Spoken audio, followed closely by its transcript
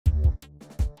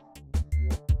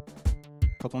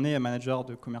quand on est manager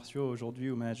de commerciaux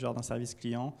aujourd'hui ou manager d'un service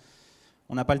client,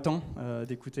 on n'a pas le temps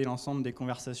d'écouter l'ensemble des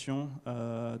conversations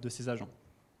de ses agents.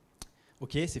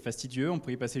 Ok, c'est fastidieux, on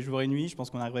pourrait y passer jour et nuit, je pense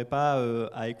qu'on n'arriverait pas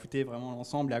à écouter vraiment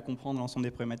l'ensemble et à comprendre l'ensemble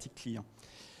des problématiques clients.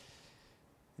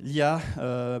 L'IA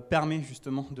permet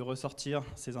justement de ressortir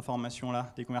ces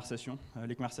informations-là des conversations.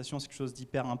 Les conversations, c'est quelque chose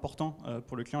d'hyper important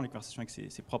pour le client, les conversations avec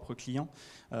ses propres clients.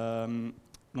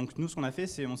 Donc nous, ce qu'on a fait,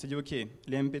 c'est on s'est dit, ok,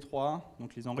 les MP3,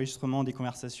 donc les enregistrements des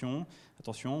conversations,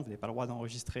 attention, vous n'avez pas le droit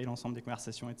d'enregistrer l'ensemble des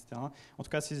conversations, etc. En tout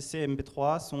cas, ces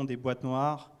MP3 sont des boîtes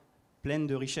noires pleines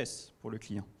de richesses pour le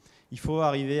client. Il faut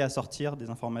arriver à sortir des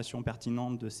informations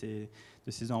pertinentes de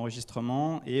ces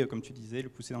enregistrements et, comme tu disais, le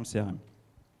pousser dans le CRM.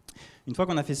 Une fois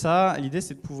qu'on a fait ça, l'idée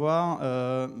c'est de pouvoir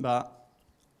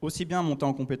aussi bien monter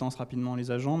en compétence rapidement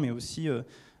les agents, mais aussi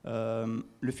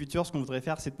le futur, ce qu'on voudrait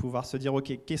faire, c'est de pouvoir se dire,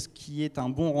 ok, qu'est-ce qui est un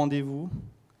bon rendez-vous,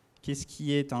 qu'est-ce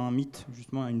qui est un mythe,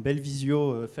 justement une belle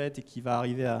visio faite et qui va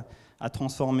arriver à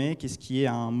transformer, qu'est-ce qui est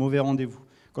un mauvais rendez-vous.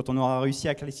 Quand on aura réussi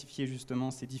à classifier justement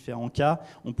ces différents cas,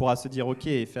 on pourra se dire ok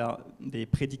et faire des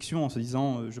prédictions en se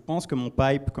disant je pense que mon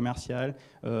pipe commercial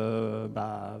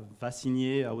va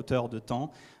signer à hauteur de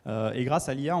temps. Et grâce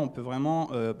à l'IA, on peut vraiment,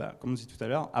 comme on disait tout à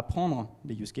l'heure, apprendre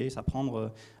des use cases,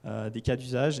 apprendre des cas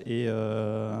d'usage et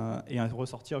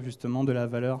ressortir justement de la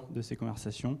valeur de ces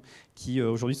conversations qui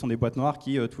aujourd'hui sont des boîtes noires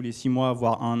qui tous les 6 mois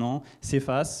voire 1 an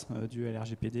s'effacent dû à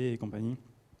l'RGPD et compagnie.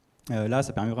 Là,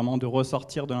 ça permet vraiment de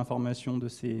ressortir de l'information de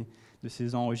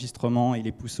ces enregistrements et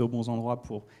les pousser aux bons endroits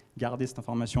pour garder cette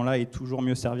information-là et toujours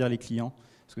mieux servir les clients,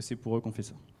 parce que c'est pour eux qu'on fait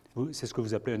ça. C'est ce que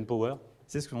vous appelez Empower?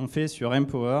 C'est ce qu'on fait sur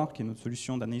Empower, qui est notre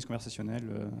solution d'analyse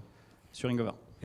conversationnelle sur Ringover.